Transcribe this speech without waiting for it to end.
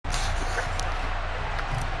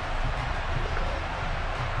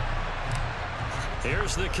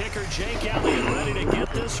Here's the kicker, Jake Elliott, ready to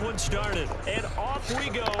get this one started. And off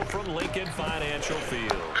we go from Lincoln Financial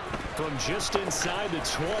Field. From just inside the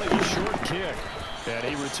 20, a short kick. And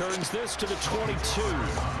he returns this to the 22.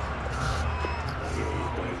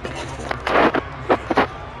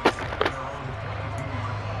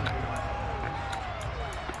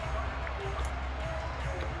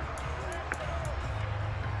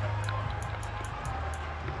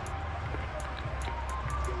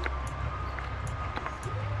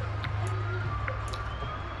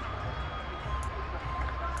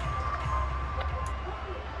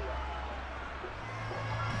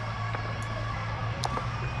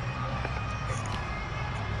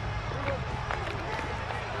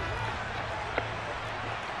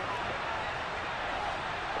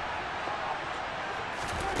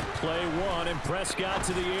 Play one, and Prescott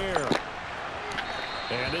to the air.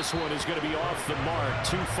 And this one is going to be off the mark,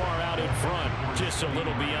 too far out in front. Just a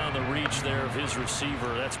little beyond the reach there of his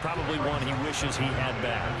receiver. That's probably one he wishes he had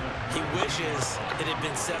back. He wishes it had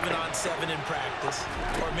been 7-on-7 in practice,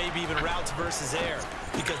 or maybe even routes versus air,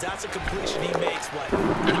 because that's a completion he makes, what,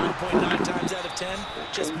 9.9 times out of 10?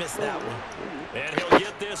 Just missed that one. And he'll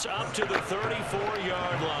get this up to the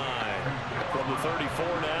 34-yard line. From the 34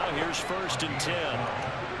 now, here's 1st and 10.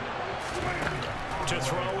 To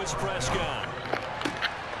throw is Prescott.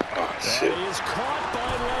 That is caught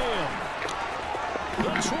by Lamb.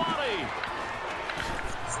 The 20.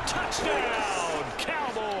 Touchdown,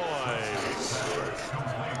 Cowboys.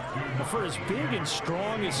 For as big and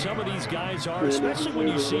strong as some of these guys are, especially when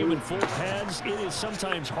you see them in full pads, it is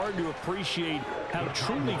sometimes hard to appreciate how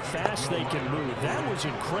truly fast they can move. That was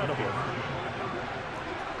incredible.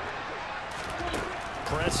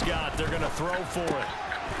 Prescott, they're going to throw for it.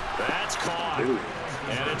 That's caught.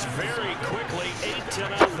 And it's very quickly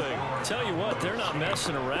 8-0. Tell you what, they're not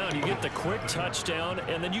messing around. You get the quick touchdown,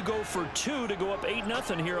 and then you go for 2 to go up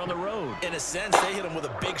 8-0 here on the road. In a sense, they hit him with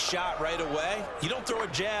a big shot right away. You don't throw a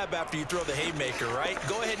jab after you throw the haymaker, right?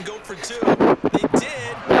 Go ahead and go for 2. They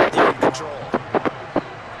did. They're in control.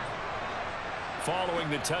 Following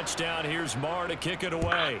the touchdown, here's Marr to kick it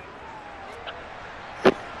away.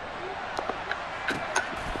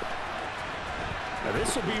 Now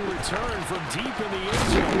this will be returned from deep in the end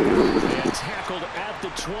zone and tackled at the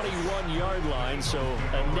 21-yard line, so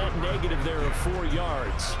a net negative there of 4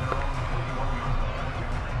 yards.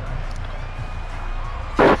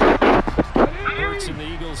 Hurts and the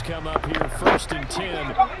Eagles come up here 1st and 10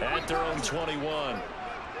 at their own 21.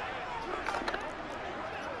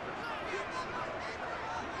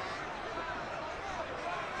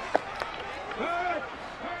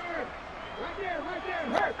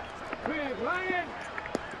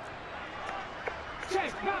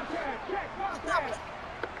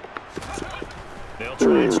 They'll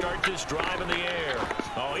try and start this drive in the air.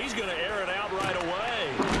 Oh, he's going to air it out right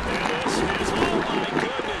away. And this is, oh my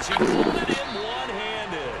goodness, he pulled it in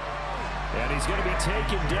one-handed. And he's going to be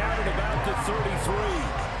taken down at about the 33.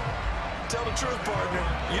 Tell the truth, partner.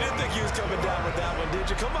 You didn't think he was coming down with that one, did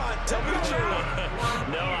you? Come on, tell me the truth.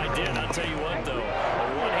 No, I didn't. I'll tell you what, though. A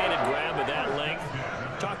one-handed grab at that length.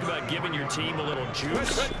 Talk about giving your team a little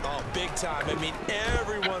juice. Oh, big time. I mean,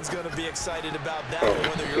 everyone's going to be excited about that one,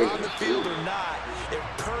 whether you're on the field or not. It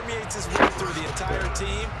permeates his way through the entire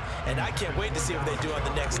team, and I can't wait to see what they do on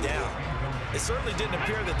the next down. It certainly didn't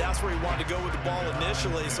appear that that's where he wanted to go with the ball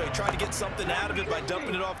initially, so he tried to get something out of it by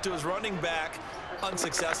dumping it off to his running back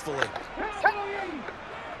unsuccessfully.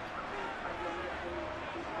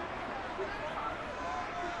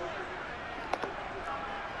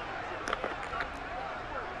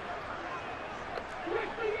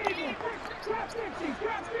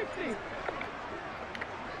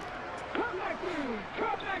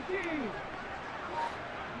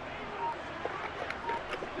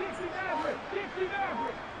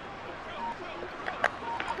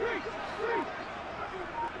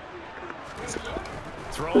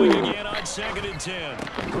 Throwing again on 2nd and 10.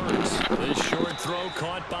 Hurts. This short throw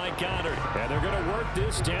caught by Goddard. And they're going to work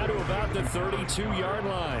this down to about the 32-yard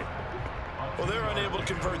line. Well, they're unable to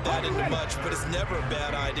convert that into much, but it's never a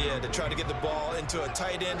bad idea to try to get the ball into a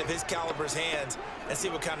tight end of his caliber's hands and see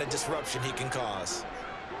what kind of disruption he can cause.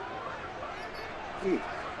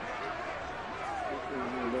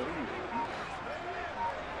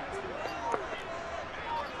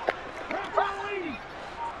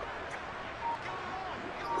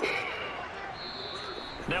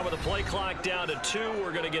 Now with the play clock down to 2,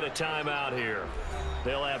 we're going to get a timeout here.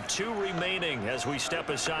 They'll have 2 remaining as we step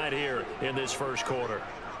aside here in this first quarter.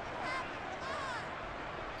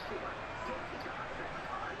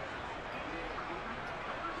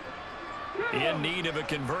 In need of a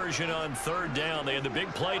conversion on third down. They had the big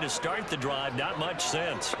play to start the drive. Not much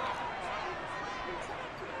sense.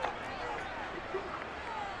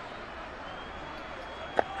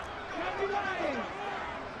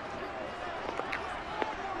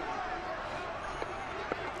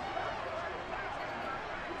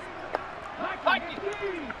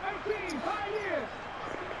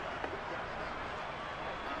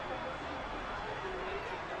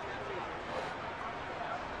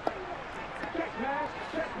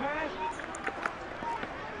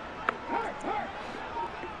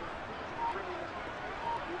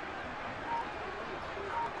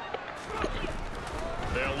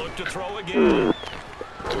 They'll look to throw again.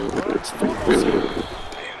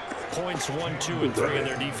 Points 1, 2, and 3 in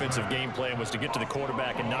their defensive game plan was to get to the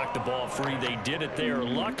quarterback and knock the ball free. They did it there.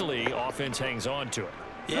 Luckily, offense hangs on to it.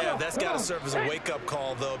 Yeah, that's got to serve as a wake-up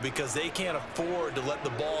call, though, because they can't afford to let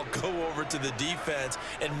the ball go over to the defense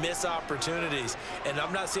and miss opportunities. And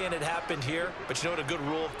I'm not saying it happened here, but you know what a good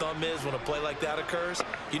rule of thumb is when a play like that occurs?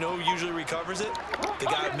 You know who usually recovers it? The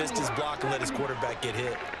guy who missed his block and let his quarterback get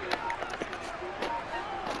hit.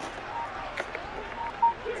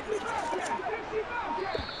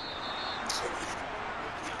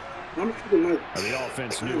 The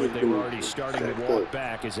offense knew it. They were already starting to walk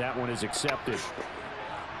back as that one is accepted.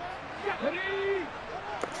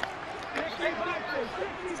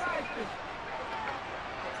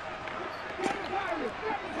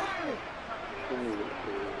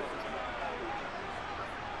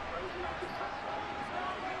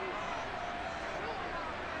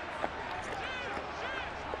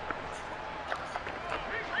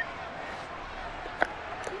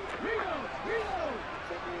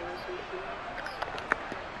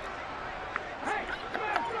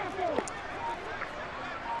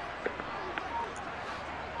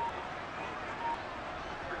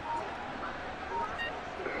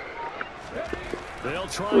 They'll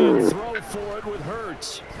try and throw for it with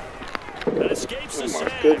Hurts. That escapes the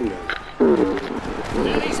sack. And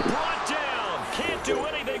he's brought down. Can't do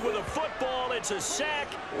anything with a football. It's a sack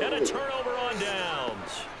and a turnover on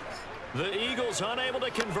downs. The Eagles unable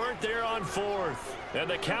to convert there on fourth. And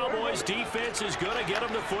the Cowboys defense is going to get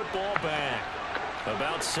them the football back.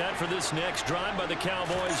 About set for this next drive by the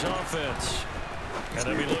Cowboys offense. And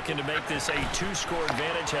they'll be looking to make this a 2-score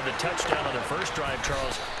advantage. Had the touchdown on their first drive,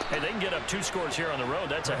 Charles. Hey, they can get up 2 scores here on the road.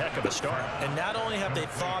 That's a heck of a start. And not only have they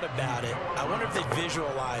thought about it, I wonder if they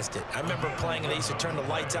visualized it. I remember playing and they used to turn the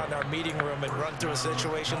lights out in our meeting room and run through a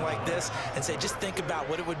situation like this and say, just think about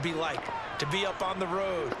what it would be like to be up on the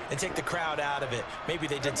road and take the crowd out of it. Maybe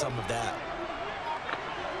they did some of that.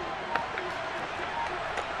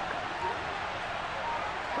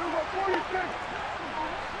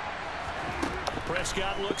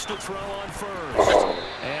 Prescott looks to throw on first.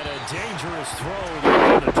 And a dangerous throw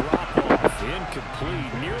there on a drop-off.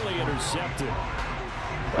 Incomplete, nearly intercepted.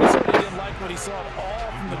 He certainly didn't like what he saw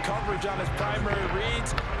all from the coverage on his primary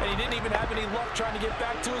reads, and he didn't even have any luck trying to get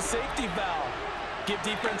back to his safety valve. Give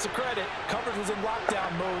defense a credit. Coverage was in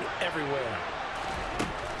lockdown mode everywhere.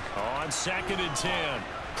 On 2nd and 10,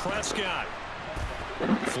 Prescott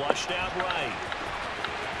flushed out right.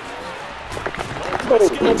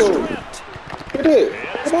 Prescott stripped. It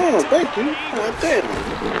is. Come on, thank you. God damn.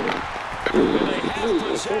 They have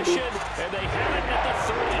possession, and they have it at the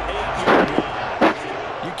 38-yard line.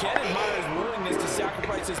 You can admire his willingness to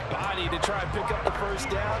sacrifice his body to try and pick up the first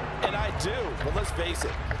down, and I do. But let's face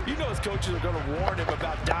it, you know his coaches are going to warn him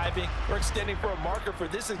about diving or extending for a marker for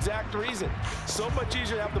this exact reason. So much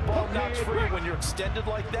easier to have the ball knocked free when you're extended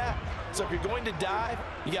like that. So if you're going to dive,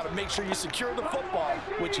 you got to make sure you secure the football,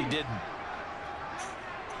 which he didn't.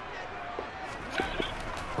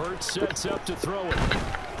 Hurts sets up to throw it.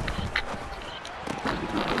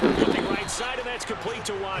 Looking right side, and that's complete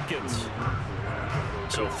to Watkins.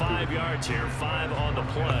 So 5 yards here, 5 on the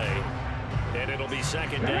play, and it'll be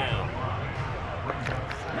 2nd down.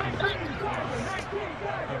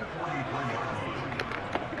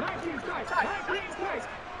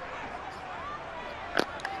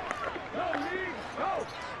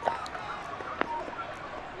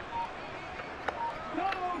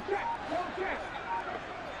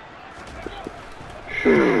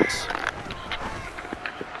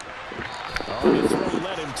 The throw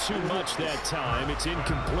led him too much that time. It's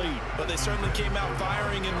incomplete. But they certainly came out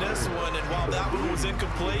firing in this one, and while that one was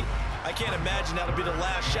incomplete, I can't imagine that'll be the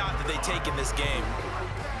last shot that they take in this game.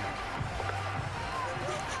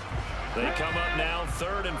 They come up now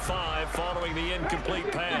 3rd and 5 following the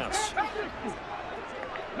incomplete pass.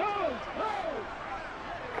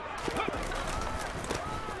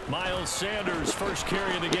 Miles Sanders, first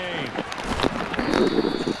carry of the game.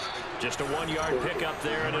 Just a 1-yard pickup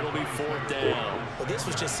there, and it'll be 4th down. Well, this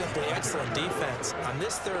was just simply excellent defense. On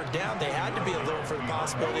this 3rd down, they had to be alert for the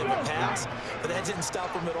possibility of a pass, but that didn't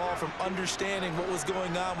stop them at all from understanding what was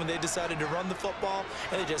going on when they decided to run the football,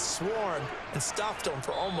 and they just swarmed and stuffed them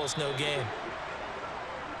for almost no gain.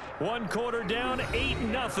 1 quarter down,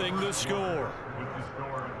 8-0 the score.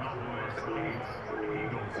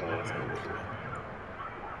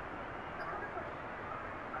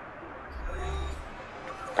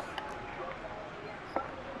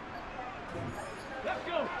 Let's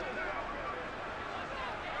go.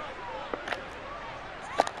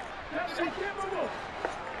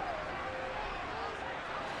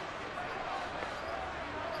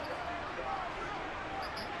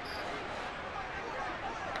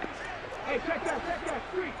 Hey, check that,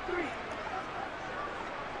 street.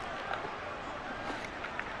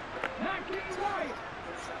 19 wide.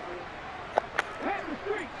 Head the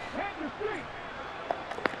street.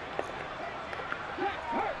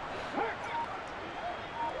 Hurt.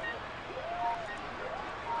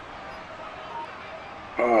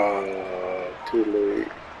 Too late.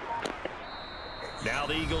 Now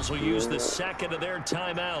the Eagles will use the second of their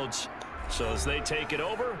timeouts. So as they take it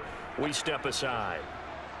over, we step aside.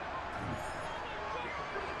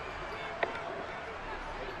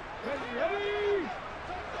 Ready.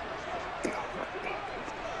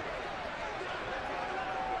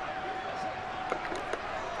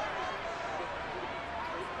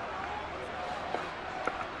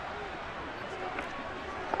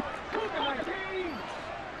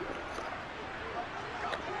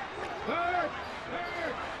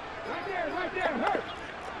 Right there, hurt.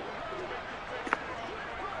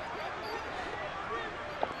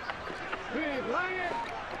 Big Lion.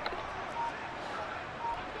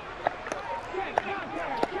 Check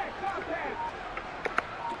contact.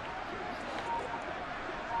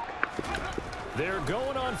 They're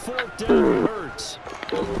going on 4th down. Hurts.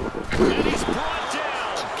 And he's brought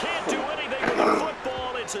down. Can't do anything with the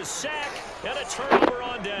football. It's a sack and a turnover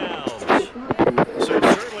on downs. So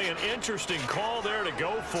certainly an interesting call there to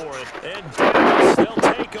go for it. And Dallas, they'll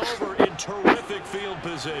take over in terrific field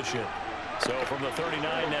position. So from the 39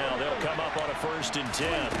 now, they'll come up on a 1st and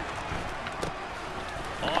 10.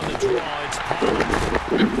 On the draw, it's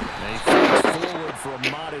Pollard. They fast forward for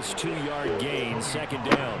a modest 2-yard gain, 2nd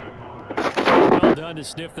down. Well done to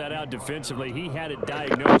sniff that out defensively. He had it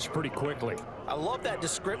diagnosed pretty quickly. I love that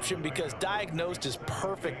description because diagnosed is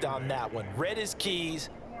perfect on that one. Read his keys,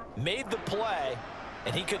 made the play,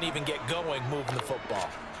 and he couldn't even get going moving the football.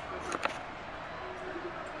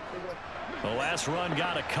 The last run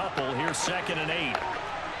got a couple. Here's 2nd and 8.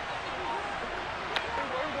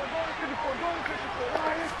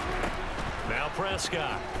 Now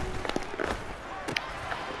Prescott.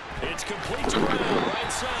 It's complete to Brown,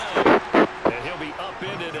 right side. And he'll be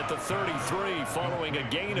upended at the 33 following a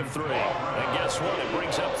gain of 3. And guess what? It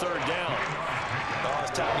brings up 3rd down. Oh,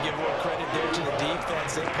 it's time to give more credit there to the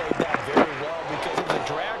defense. They played that very well because it was a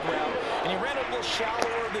drag route, and he ran a little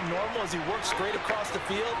shallower than normal as he worked straight across the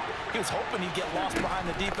field. He was hoping he'd get lost behind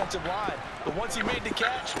the defensive line, but once he made the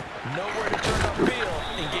catch, nowhere to turn upfield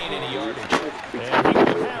and gain any yardage. And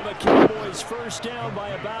he will have a Cowboys 1st down by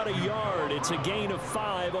about a yard. It's a gain of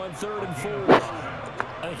 5 on 3rd and 4.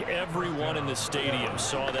 I think everyone in the stadium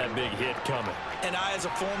saw that big hit coming. And I, as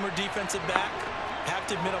a former defensive back, have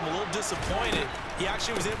to admit I'm a little disappointed. He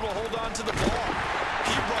actually was able to hold on to the ball.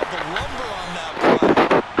 He brought the lumber on that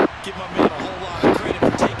play. Give my man a whole lot of credit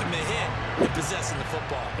for taking the hit and possessing the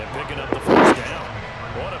football. And picking up the 1st down.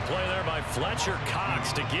 What a play there by Fletcher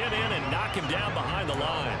Cox to get in and knock him down behind the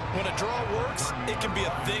line. When a draw works, it can be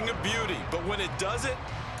a thing of beauty. But when it doesn't,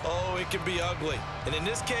 oh, it can be ugly. And in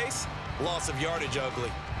this case, loss of yardage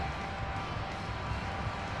ugly.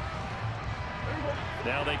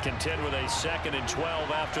 Now they contend with a 2nd and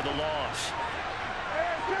 12 after the loss.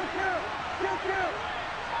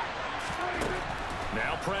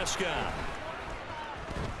 Now Prescott.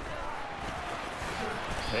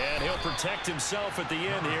 And he'll protect himself at the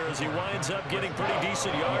end here as he winds up getting pretty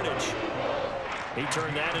decent yardage. He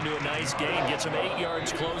turned that into a nice gain, gets him 8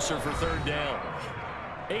 yards closer for 3rd down.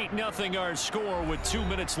 8-0 our score with 2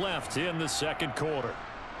 minutes left in the 2nd quarter.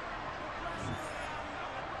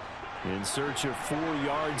 In search of 4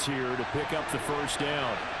 yards here to pick up the 1st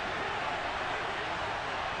down.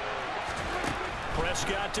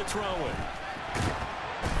 Prescott to throw it.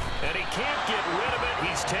 And he can't get rid of it.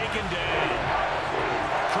 He's taken down.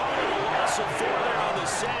 Calling a loss of 4 there on the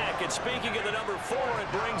sack. And speaking of the number 4,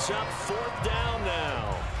 it brings up 4th down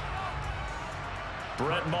now.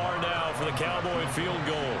 Brett Maher now for the Cowboy field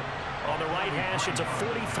goal. On the right hash, it's a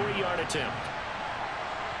 43-yard attempt.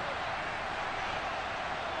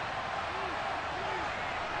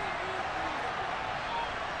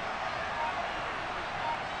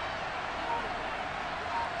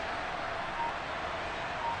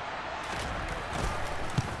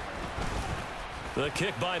 The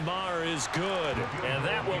kick by Maher is good, and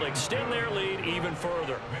that will extend their lead even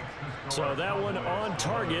further. So that one on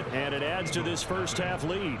target, and it adds to this first half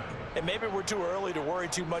lead. And maybe we're too early to worry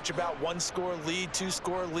too much about one-score lead,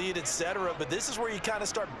 two-score lead, etc. But this is where you kind of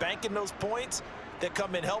start banking those points that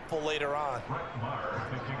come in helpful later on.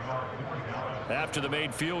 After the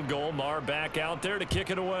made field goal, Maher back out there to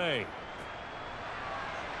kick it away.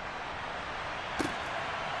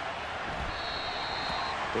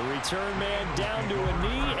 The return man down to a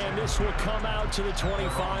knee, and this will come out to the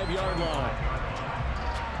 25-yard line.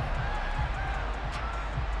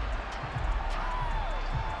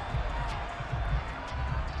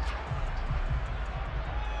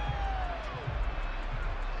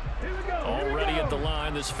 Already at the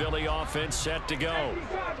line, this Philly offense set to go.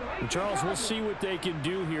 And Charles, we'll see what they can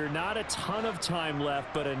do here. Not a ton of time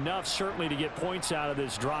left, but enough certainly to get points out of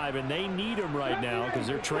this drive, and they need them right now because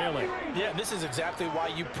they're trailing. Yeah, this is exactly why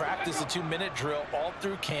you practice a 2-minute drill all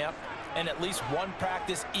through camp and at least one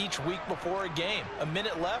practice each week before a game. A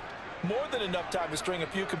minute left, more than enough time to string a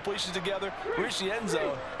few completions together, reach the end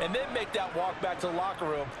zone, and then make that walk back to the locker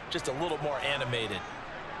room just a little more animated.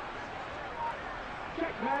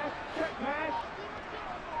 Check pass, check pass.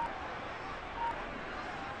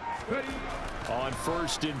 Ready. On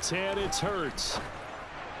 1st and 10, it's Hurts.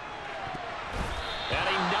 And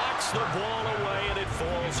he knocks the ball away, and it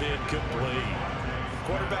falls incomplete.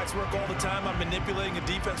 Quarterbacks work all the time on manipulating a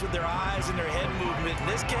defense with their eyes and their head movement. In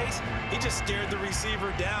this case, he just stared the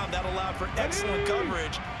receiver down. That allowed for excellent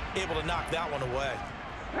coverage, able to knock that one away.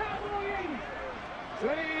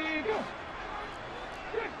 Ready, go.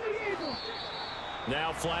 Check the Eagles.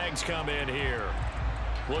 Now flags come in here.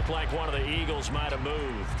 Looked like one of the Eagles might have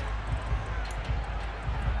moved.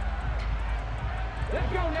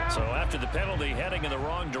 Let's go now. So after the penalty, heading in the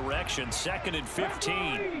wrong direction, 2nd and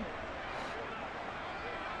 15.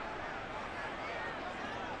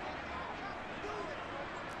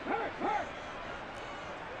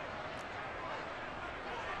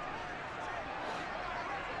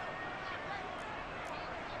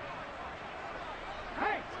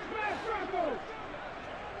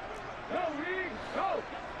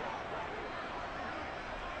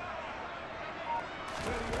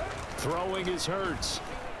 Throwing is Hurts.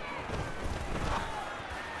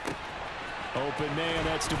 Open man,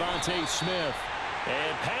 that's Devontae Smith.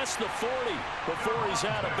 And past the 40 before he's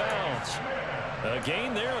out of bounds. A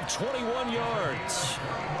gain there of 21 yards.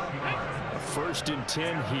 1st and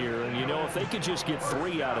 10 here, and you know, if they could just get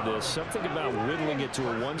 3 out of this, something about whittling it to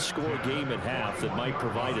a one-score game at half that might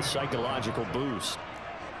provide a psychological boost.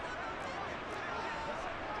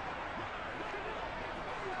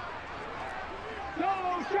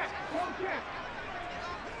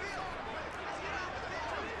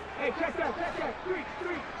 Hey, check that, street.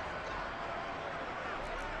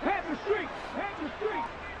 Head the street.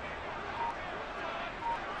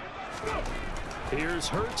 Here's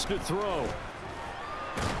Hurts to throw.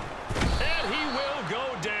 And he will go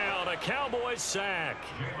down. A Cowboys sack.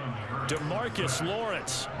 DeMarcus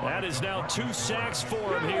Lawrence. That is now 2 sacks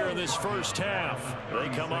for him here in this first half. They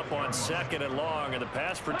come up on 2nd and long, and the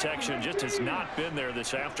pass protection just has not been there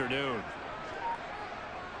this afternoon.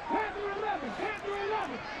 Panther 11.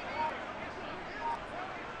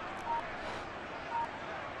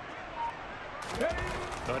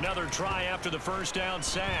 Another try after the first down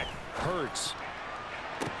sack. Hurts.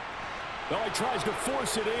 Oh, he tries to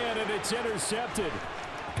force it in, and it's intercepted.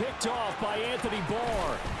 Picked off by Anthony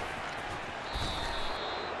Barr.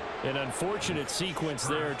 An unfortunate sequence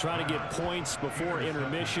there, trying to get points before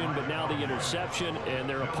intermission, but now the interception, and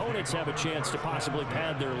their opponents have a chance to possibly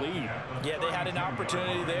pad their lead. Yeah, they had an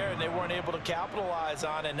opportunity there, and they weren't able to capitalize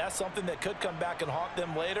on it, and that's something that could come back and haunt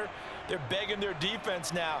them later. They're begging their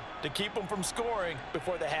defense now to keep them from scoring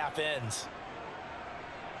before the half ends.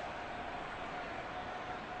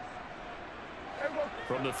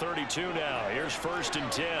 From the 32 now, here's 1st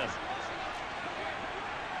and 10.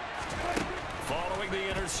 Following the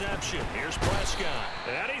interception, here's Prescott.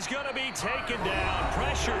 And he's going to be taken down.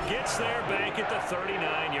 Pressure gets there back at the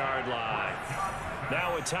 39-yard line.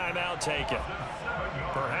 Now a timeout taken.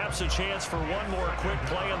 Perhaps a chance for one more quick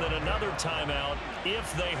play and then another timeout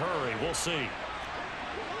if they hurry. We'll see.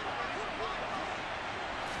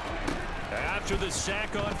 After the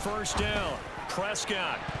sack on 1st down,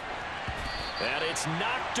 Prescott. And it's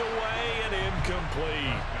knocked away and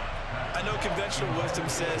incomplete. I know conventional wisdom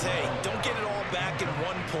says, hey, don't get it all back in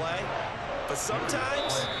one play. But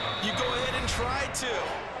sometimes you go ahead and try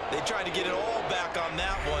to. They tried to get it all back on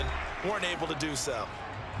that one. Weren't able to do so.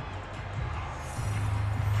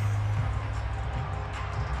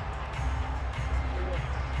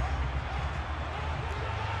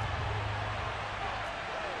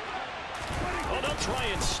 try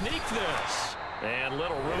and sneak this. And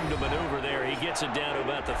little room to maneuver there. He gets it down to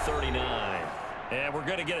about the 39. And we're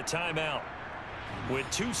going to get a timeout with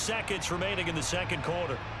 2 seconds remaining in the second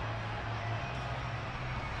quarter.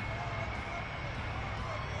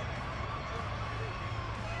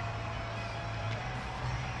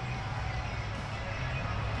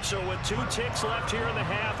 So with 2 ticks left here in the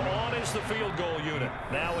half, on is the field goal unit.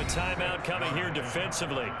 Now a timeout coming here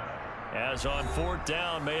defensively. As on 4th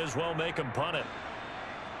down, may as well make them punt it.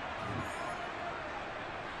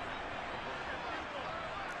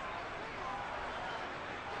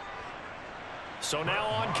 So now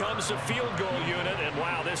on comes the field goal unit, and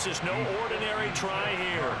wow, this is no ordinary try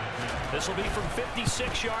here. This will be from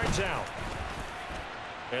 56 yards out.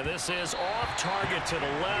 And this is off target to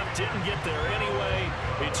the left. Didn't get there anyway.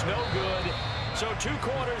 It's no good. So 2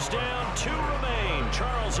 quarters down, 2 remain.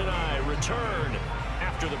 Charles and I return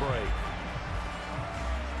after the break.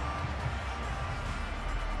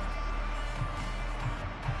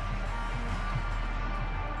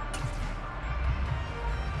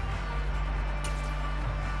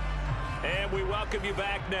 And we welcome you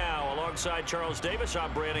back now. Alongside Charles Davis,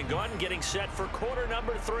 I'm Brandon Gunn, getting set for quarter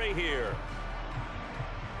number 3 here.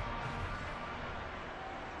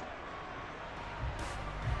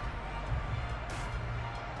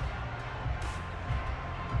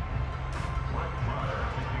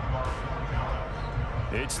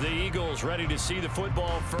 It's the Eagles ready to see the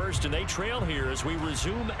football first, and they trail here as we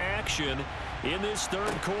resume action in this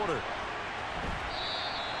 3rd quarter.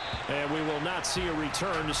 And we will not see a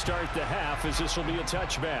return to start the half, as this will be a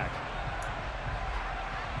touchback.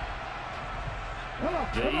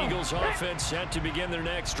 The Eagles offense set to begin their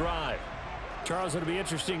next drive. Charles, it'll be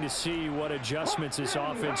interesting to see what adjustments this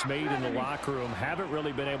offense made in the locker room. Haven't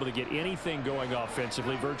really been able to get anything going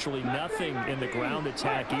offensively, virtually nothing in the ground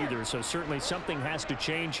attack either. So certainly something has to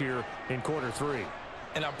change here in quarter 3.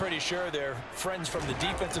 And I'm pretty sure their friends from the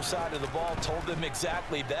defensive side of the ball told them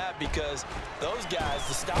exactly that, because those guys,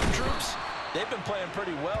 the stop troops, they've been playing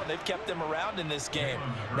pretty well, and they've kept them around in this game.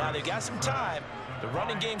 Now they've got some time. The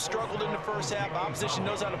running game struggled in the first half. Opposition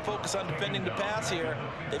knows how to focus on defending the pass here.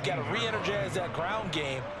 They've got to re-energize that ground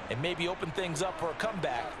game and maybe open things up for a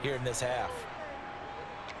comeback here in this half.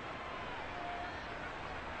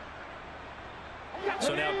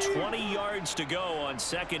 So now 20 yards to go on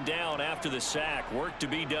 2nd down after the sack. Work to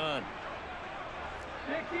be done.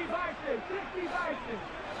 60 Bison, 60 Bison.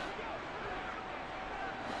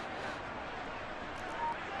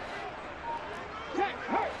 Check,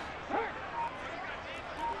 hurt, hurt.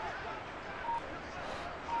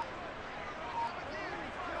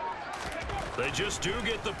 They just do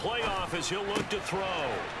get the playoff as he'll look to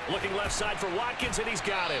throw. Looking left side for Watkins, and he's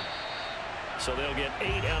got him. So they'll get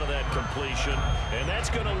 8 out of that completion, and that's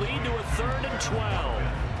going to lead to a 3rd and 12.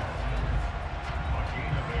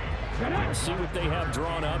 We'll see what they have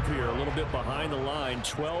drawn up here, a little bit behind the line.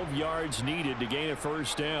 12 yards needed to gain a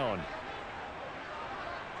 1st down.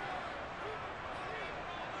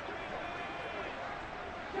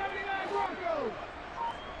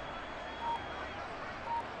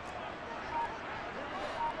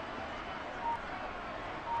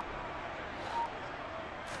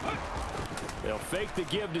 They'll fake the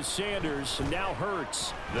give to Sanders, and now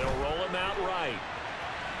Hurts. They'll roll him out right.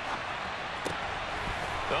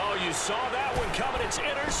 Oh, you saw that one coming. It's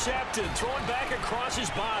intercepted. Thrown back across his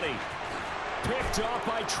body. Picked off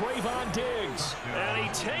by Trayvon Diggs. And he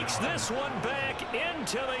takes this one back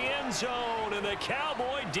into the end zone, and the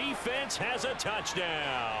Cowboy defense has a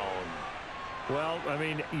touchdown. Well, I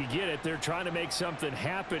mean, you get it. They're trying to make something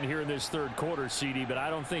happen here in this 3rd quarter, CD, but I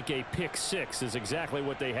don't think a pick 6 is exactly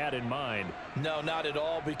what they had in mind. No, not at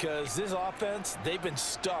all, because this offense, they've been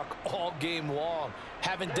stuck all game long.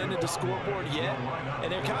 Haven't dented the scoreboard yet,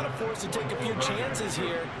 and they're kind of forced to take a few chances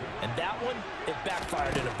here, and that one, it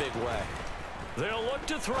backfired in a big way. They'll look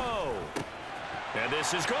to throw, and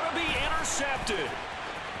this is going to be intercepted.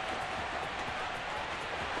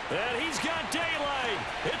 And he's got daylight.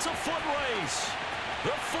 It's a foot race.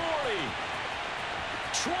 The 40,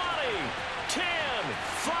 20, 10,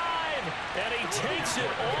 5, and he takes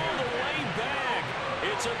it all the way back.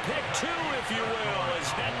 It's a pick 2, if you will,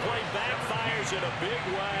 as that play backfires in a big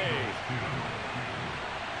way.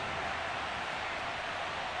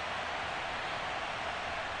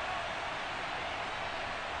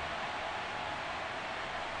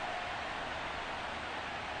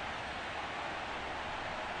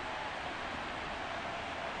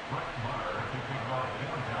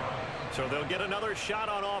 So they'll get another shot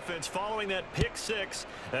on offense following that pick 6,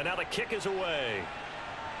 and now the kick is away.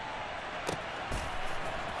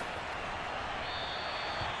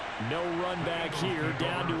 No run back here,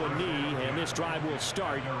 down to a knee, and this drive will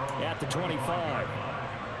start at the 25.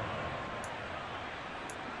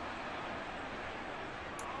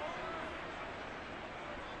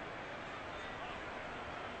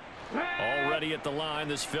 Already at the line,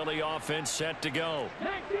 this Philly offense set to go.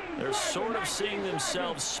 They're sort of seeing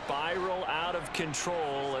themselves spiral out of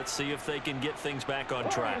control. Let's see if they can get things back on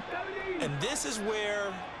track. And this is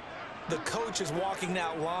where the coach is walking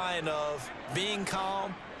that line of being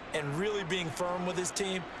calm and really being firm with his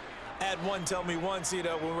team. I had one tell me once, you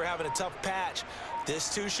know, when we were having a tough patch,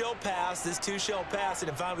 this too shall pass, this too shall pass,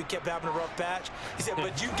 and finally we kept having a rough patch. He said,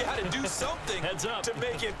 but you got to do something to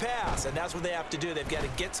make it pass, and that's what they have to do. They've got to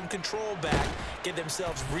get some control back, get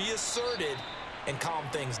themselves reasserted, and calm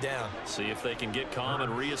things down. See if they can get calm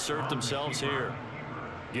and reassert themselves here.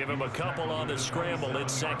 Give him a couple on the scramble.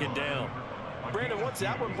 It's second down. Brandon, once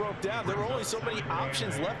that one broke down, there were only so many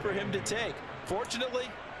options left for him to take. Fortunately,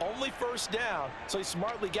 only first down, so he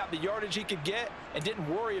smartly got the yardage he could get and didn't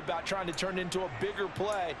worry about trying to turn it into a bigger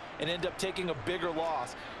play and end up taking a bigger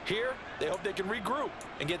loss. Here, they hope they can regroup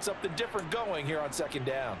and get something different going here on second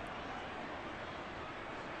down.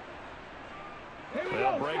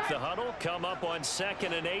 They'll break the huddle, come up on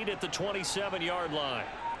 2nd and 8 at the 27-yard line.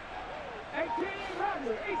 18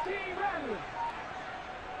 Rattler, 18 Rattler.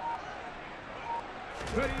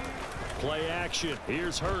 Play action.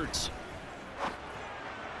 Here's Hurts.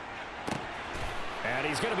 And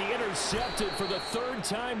he's going to be intercepted for the 3rd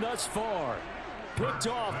time thus far. Picked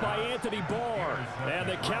off by Anthony Barr. And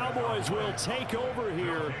the Cowboys will take over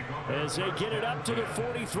here as they get it up to the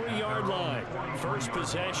 43-yard line. First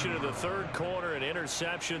possession of the 3rd quarter, an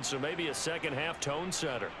interception, so maybe a second-half tone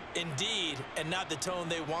setter. Indeed, and not the tone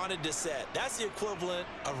they wanted to set. That's the equivalent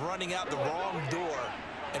of running out the wrong door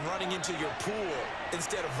and running into your pool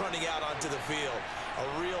instead of running out onto the field.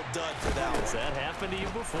 A real dud for that one. Has that happened to you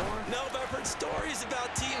before? No, but I've heard stories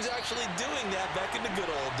about teams actually doing that back in the good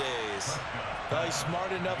old days. Well, he's smart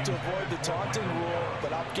enough to avoid the taunting rule,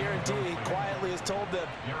 but I'll guarantee he quietly has told them,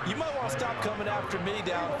 you might want to stop coming after me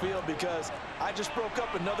downfield because I just broke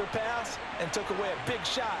up another pass and took away a big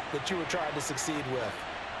shot that you were trying to succeed with.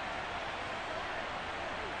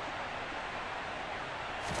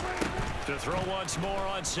 To throw once more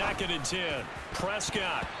on 2nd and 10.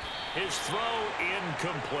 Prescott. His throw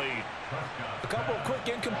incomplete. A couple of quick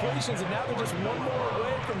incompletions, and now they're just one more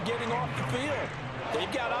away from getting off the field.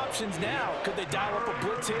 They've got options now. Could they dial up a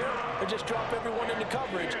blitz here or just drop everyone into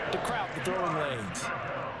coverage to crowd the throwing lanes?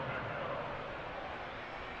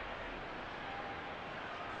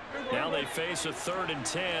 Now they face a 3rd and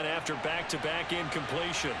 10 after back-to-back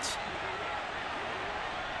incompletions.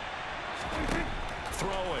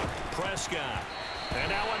 Throwing. Prescott. And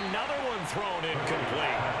now another one thrown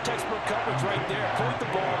incomplete. Textbook coverage right there. Caught the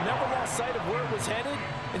ball, never lost sight of where it was headed,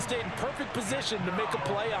 and stayed in perfect position to make a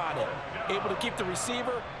play on it. Able to keep the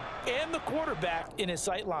receiver and the quarterback in his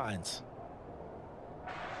sight lines.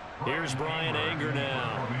 Here's Brian Anger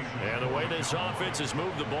now. And the way this offense has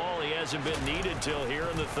moved the ball, he hasn't been needed till here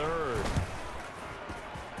in the 3rd.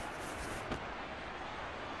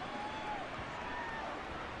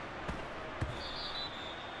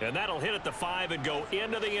 And that'll hit at the 5 and go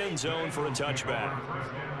into the end zone for a touchback.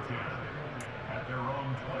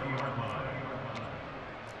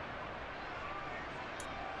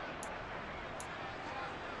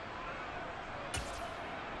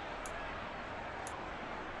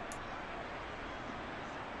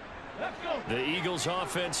 The Eagles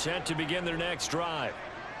offense set to begin their next drive.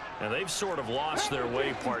 And they've sort of lost their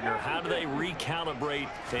way, partner. How do they recalibrate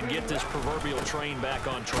and get this proverbial train back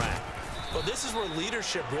on track? Well, this is where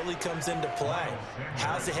leadership really comes into play.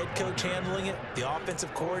 How's the head coach handling it? The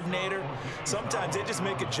offensive coordinator? Sometimes they just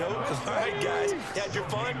make a joke. All right, guys, you had your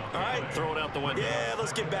fun? All right. Throw it out the window. Yeah,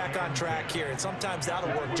 let's get back on track here. And sometimes that'll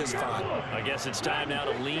work just fine. I guess it's time now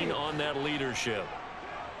to lean on that leadership.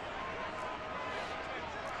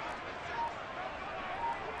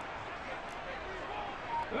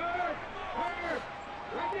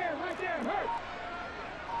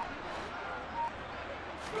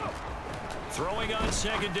 Throwing on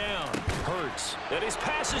 2nd down. Hurts. And his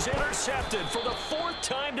pass is intercepted for the 4th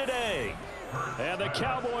time today. And the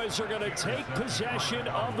Cowboys are going to take possession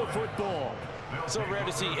of the football. So rare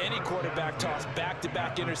to see any quarterback toss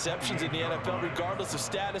back-to-back interceptions in the NFL, regardless of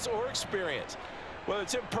status or experience. Whether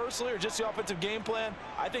it's him personally or just the offensive game plan,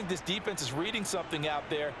 I think this defense is reading something out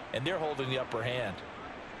there, and they're holding the upper hand.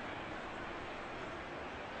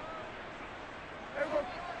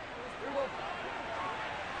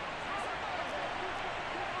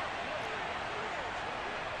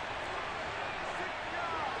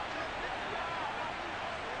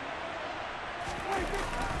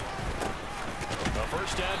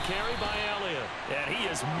 first down carry by Elliott. And he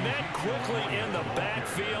is met quickly in the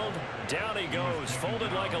backfield. Down he goes,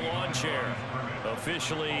 folded like a lawn chair.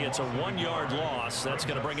 Officially, it's a 1-yard loss. That's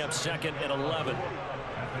going to bring up 2nd and 11.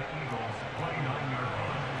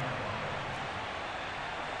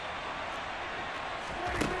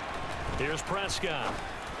 Here's Prescott.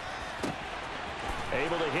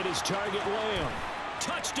 Able to hit his target, Lamb.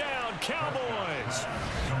 Touchdown, Cowboys.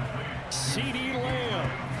 CeeDee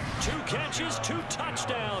Lamb. 2 catches, 2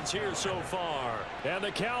 touchdowns here so far. And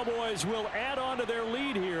the Cowboys will add on to their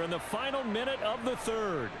lead here in the final minute of the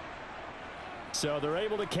 3rd. So they're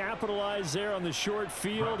able to capitalize there on the short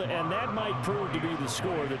field, and that might prove to be the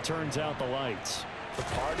score that turns out the lights. The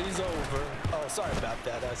party's over. Oh, sorry about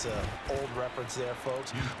that. That's an old reference there,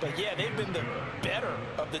 folks. But, yeah, they've been the better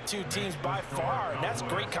of the 2 teams by far, and that's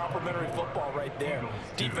great complimentary football right there.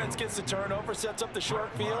 Defense gets the turnover, sets up the short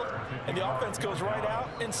field, and the offense goes right out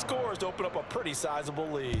and scores to open up a pretty sizable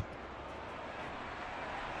lead.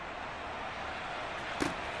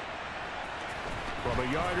 From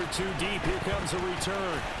a yard or 2 deep, here comes a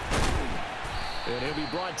return. And he'll be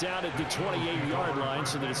brought down at the 28-yard line,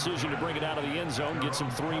 so the decision to bring it out of the end zone gets him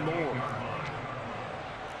 3 more.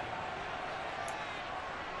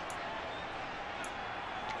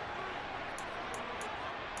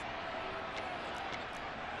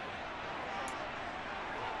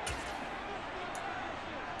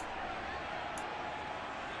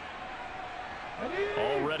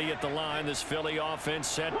 Already at the line, this Philly offense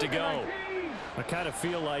set to go. I kind of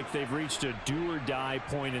feel like they've reached a do-or-die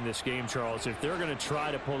point in this game, Charles. If they're going to try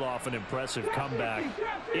to pull off an impressive comeback,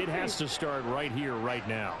 it has to start right here, right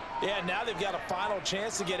now. Yeah, now they've got a final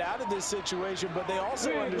chance to get out of this situation, but they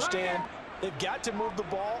also understand they've got to move the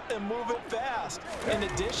ball and move it fast. In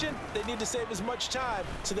addition, they need to save as much time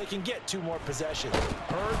so they can get 2 more possessions.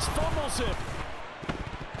 Hurts fumbles it.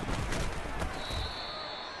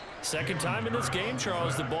 Second time in this game,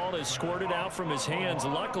 Charles, the ball is squirted out from his hands.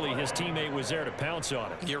 Luckily, his teammate was there to pounce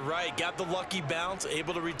on it. You're right. Got the lucky bounce,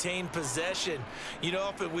 able to retain possession. You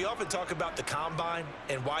know, we often talk about the combine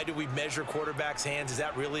and why do we measure quarterbacks' hands. Is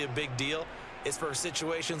that really a big deal? It's for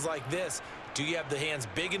situations like this. Do you have the hands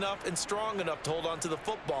big enough and strong enough to hold on to the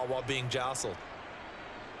football while being jostled?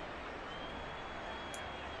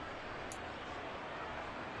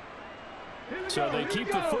 So they keep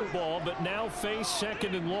the football, but now face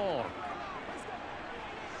 2nd and long.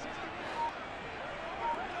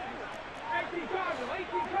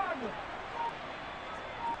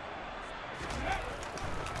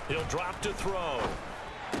 He'll drop to throw.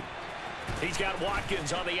 He's got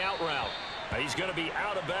Watkins on the out route. He's going to be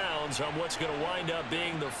out of bounds on what's going to wind up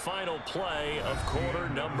being the final play of quarter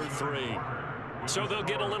number 3. So they'll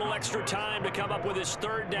get a little extra time to come up with his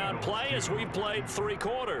 3rd down play as we've played 3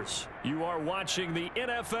 quarters. You are watching the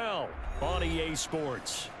NFL on EA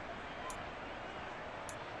Sports.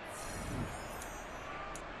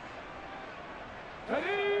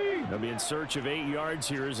 They'll be in search of 8 yards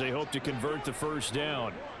here as they hope to convert the first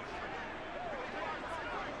down.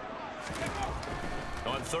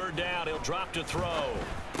 On 3rd down, he'll drop to throw.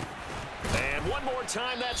 And one more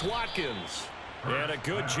time, that's Watkins. And a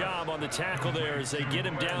good job on the tackle there as they get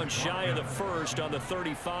him down shy of the first on the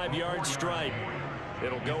 35-yard stripe.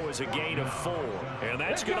 It'll go as a gain of 4. And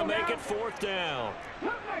that's going to make it 4th down.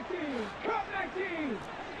 Come back team! Come back team!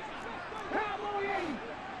 Cowboys!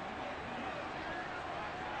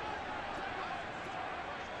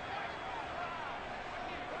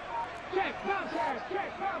 Check, contact!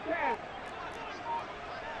 Check, contact!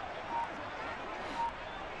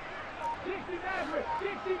 60 Maverick!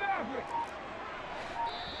 60 Maverick!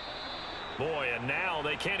 Boy, and now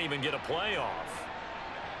they can't even get a play off.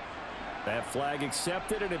 That flag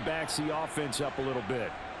accepted, and it backs the offense up a little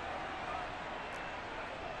bit.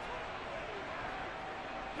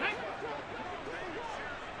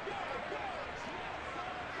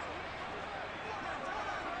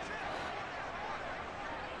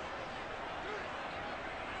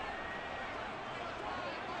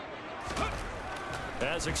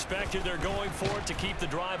 As expected, they're going for it to keep the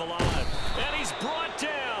drive alive. And he's brought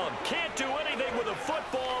down. Can't do anything with a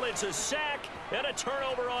football. It's a sack and a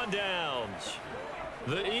turnover on downs.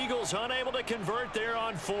 The Eagles unable to convert there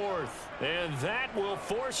on 4th. And that will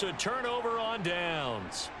force a turnover on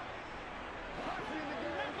downs.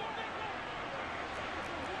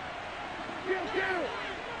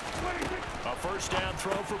 A first down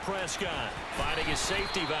throw for Prescott. Finding his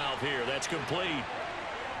safety valve here. That's complete.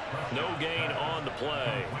 No gain on the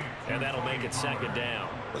play, and that'll make it 2nd down.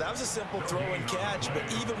 Well, that was a simple throw and catch, but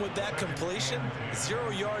even with that completion,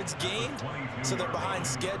 0 yards gained, so they're behind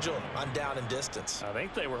schedule on down and distance. I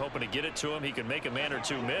think they were hoping to get it to him. He could make a man or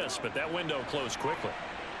two miss, but that window closed quickly.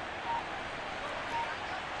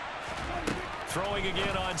 Throwing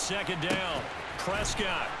again on 2nd down.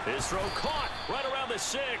 Prescott, his throw caught right around the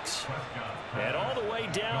 6. And all the way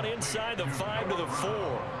down inside the 5 to the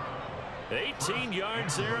 4. 18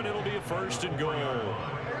 yards there, and it'll be a 1st and goal.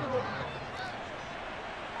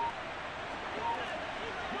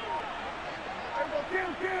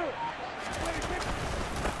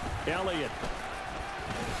 Elliott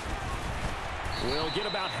will get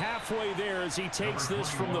about halfway there as he takes this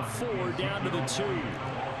from the 4 down to the 2.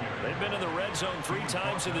 They've been in the red zone 3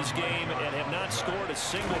 times in this game and have not scored a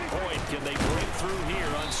single point. Can they break through here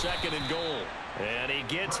on 2nd and goal? And he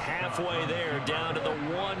gets halfway there down to the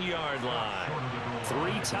 1-yard line.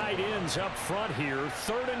 3 tight ends up front here,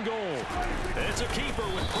 3rd and goal. It's a keeper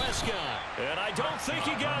with Prescott. And I don't think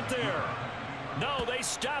he got there. No, they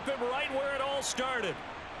stop him right where it all started.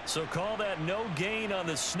 So call that no gain on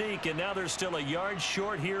the sneak, and now they're still a yard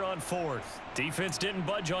short here on 4th. Defense didn't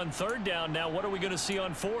budge on 3rd down. Now what are we going to see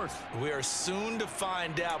on 4th? We are soon to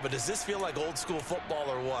find out, but does this feel like old school football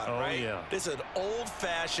or what, right? Yeah. This is an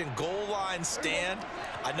old-fashioned goal line stand.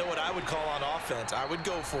 I know what I would call on offense. I would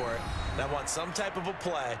go for it. And I want some type of a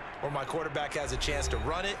play where my quarterback has a chance to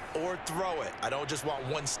run it or throw it. I don't just want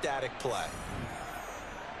one static play.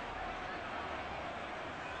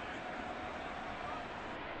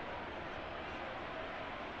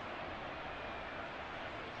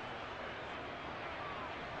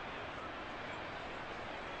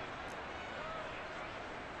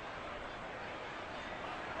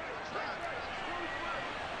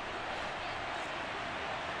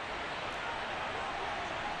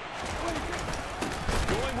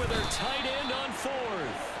 Tight end on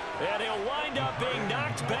 4th. And he'll wind up being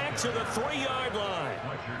knocked back to the 3-yard line.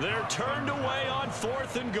 They're turned away on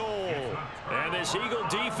 4th and goal. And this Eagle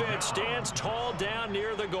defense stands tall down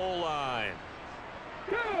near the goal line.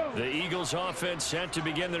 The Eagles offense set to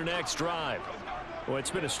begin their next drive. Well,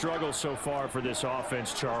 it's been a struggle so far for this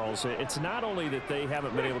offense, Charles. It's not only that they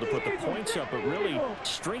haven't been able to put the points up, but really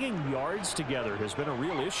stringing yards together has been a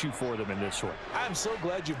real issue for them in this one. I'm so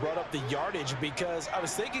glad you brought up the yardage, because I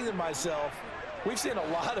was thinking to myself, we've seen a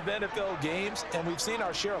lot of NFL games, and we've seen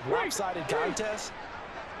our share of lopsided contests,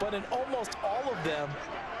 but in almost all of them,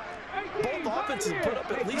 both offenses put up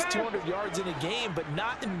at least 200 yards in a game, but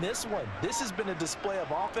not in this one. This has been a display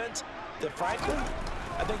of offense that, frankly,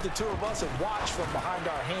 I think the two of us have watched from behind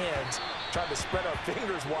our hands, trying to spread our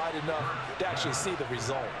fingers wide enough to actually see the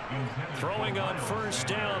result. Throwing on 1st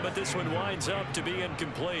down, but this one winds up to be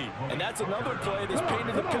incomplete. And that's another play that's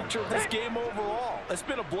painted the picture of this game overall. It's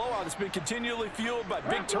been a blowout. It's been continually fueled by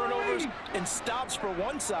big turnovers and stops for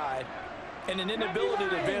one side and an inability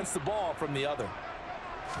to advance the ball from the other.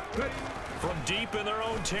 From deep in their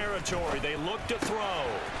own territory, they look to throw.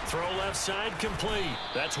 Throw left side complete.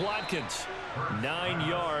 That's Watkins. 9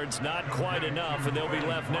 yards, not quite enough, and they'll be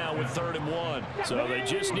left now with 3rd and 1. So they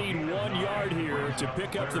just need 1 yard here to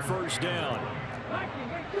pick up the 1st down.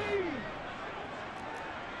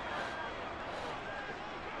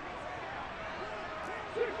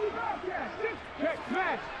 Check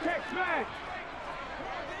smash! Check smash!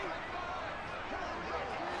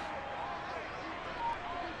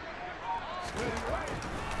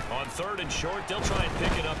 On 3rd and short, they'll try and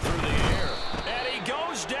pick it up through the air. And he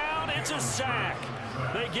goes down. It's a sack.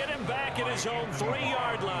 They get him back at his own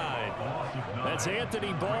 3-yard line. That's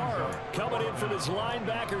Anthony Barr coming in from his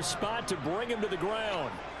linebacker spot to bring him to the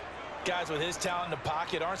ground. Guys with his talent in the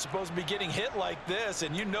pocket aren't supposed to be getting hit like this,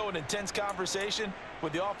 and you know an intense conversation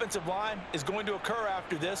with the offensive line is going to occur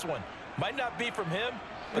after this one. Might not be from him,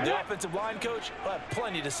 but the offensive line coach will have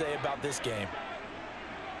plenty to say about this game.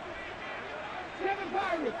 7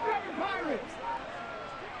 Pirates! 7 Pirates!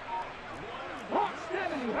 Hawk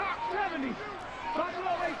 70! Hawk 70!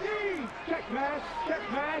 Buffalo 18! Check smash! Check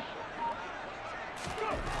smash!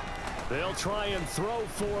 They'll try and throw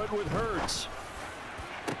for it with Hurts.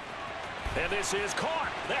 And this is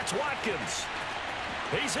caught. That's Watkins.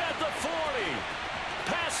 He's at the 40.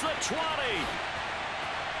 Past the 20.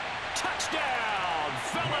 Touchdown,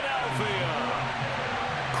 Philadelphia.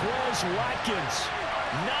 Chris Watkins,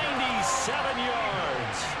 97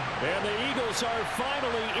 yards. And the Eagles are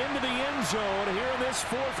finally into the end zone here in this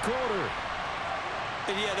 4th quarter.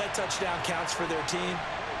 And yeah, that touchdown counts for their team,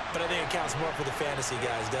 but I think it counts more for the fantasy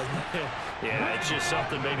guys, doesn't it? Yeah, it's just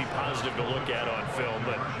something maybe positive to look at on film,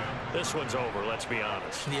 but this one's over, let's be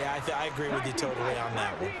honest. Yeah, I agree with you totally on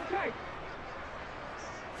that one.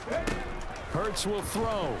 Hurts will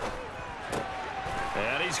throw.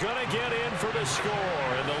 And he's going to get in for the score.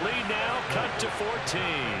 And the lead now cut to 14.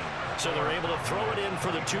 So they're able to throw it in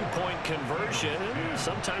for the two-point conversion.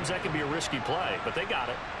 Sometimes that can be a risky play, but they got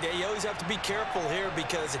it. Yeah, you always have to be careful here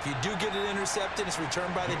because if you do get it intercepted, it's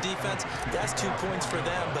returned by the defense, that's 2 points for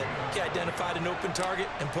them. But he identified an open target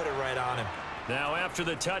and put it right on him. Now after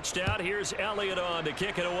the touchdown, here's Elliott on to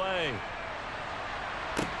kick it away.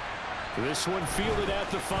 This one fielded at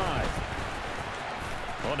the 5.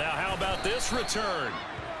 Well, now how about this return?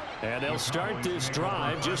 And they'll start this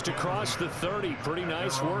drive just across the 30. Pretty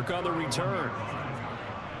nice work on the return.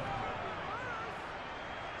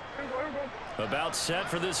 About set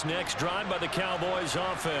for this next drive by the Cowboys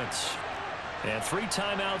offense. And 3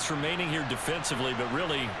 timeouts remaining here defensively, but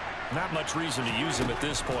really not much reason to use them at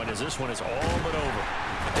this point as this one is all but over.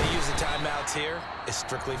 They use the timeouts here is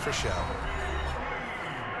strictly for show.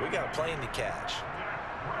 We got a plane to catch.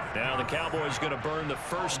 Now the Cowboys going to burn the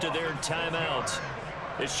first of their timeouts.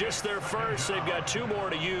 It's just their first. They've got 2 more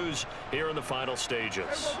to use here in the final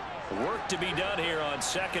stages. Work to be done here on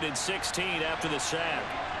 2nd and 16 after the sack.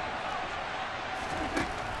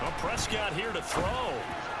 Well, Prescott here to throw.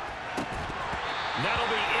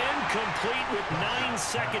 That'll be incomplete with 9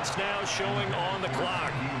 seconds now showing on the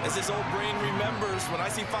clock. As his old brain remembers, when I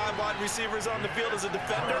see 5 wide receivers on the field as a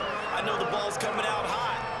defender, I know the ball's coming out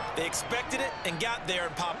hot. They expected it and got there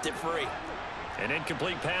and popped it free. An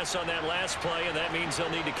incomplete pass on that last play, and that means they'll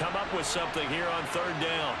need to come up with something here on 3rd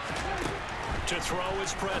down. To throw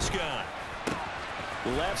is Prescott.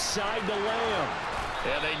 Left side to Lamb.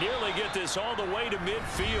 And they nearly get this all the way to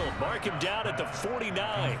midfield. Mark him down at the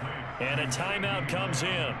 49. And a timeout comes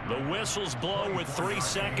in. The whistles blow with 3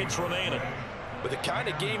 seconds remaining. With the kind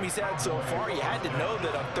of game he's had so far, you had to know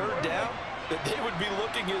that on 3rd down, that they would be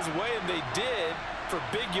looking his way, and they did, for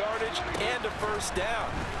big yardage and a 1st down.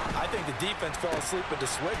 I think the defense fell asleep with the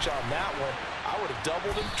switch on that one. I would have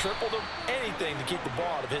doubled him, tripled him, anything to keep the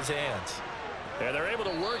ball out of his hands. And they're able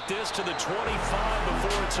to work this to the 25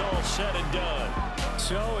 before it's all said and done.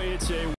 So it's a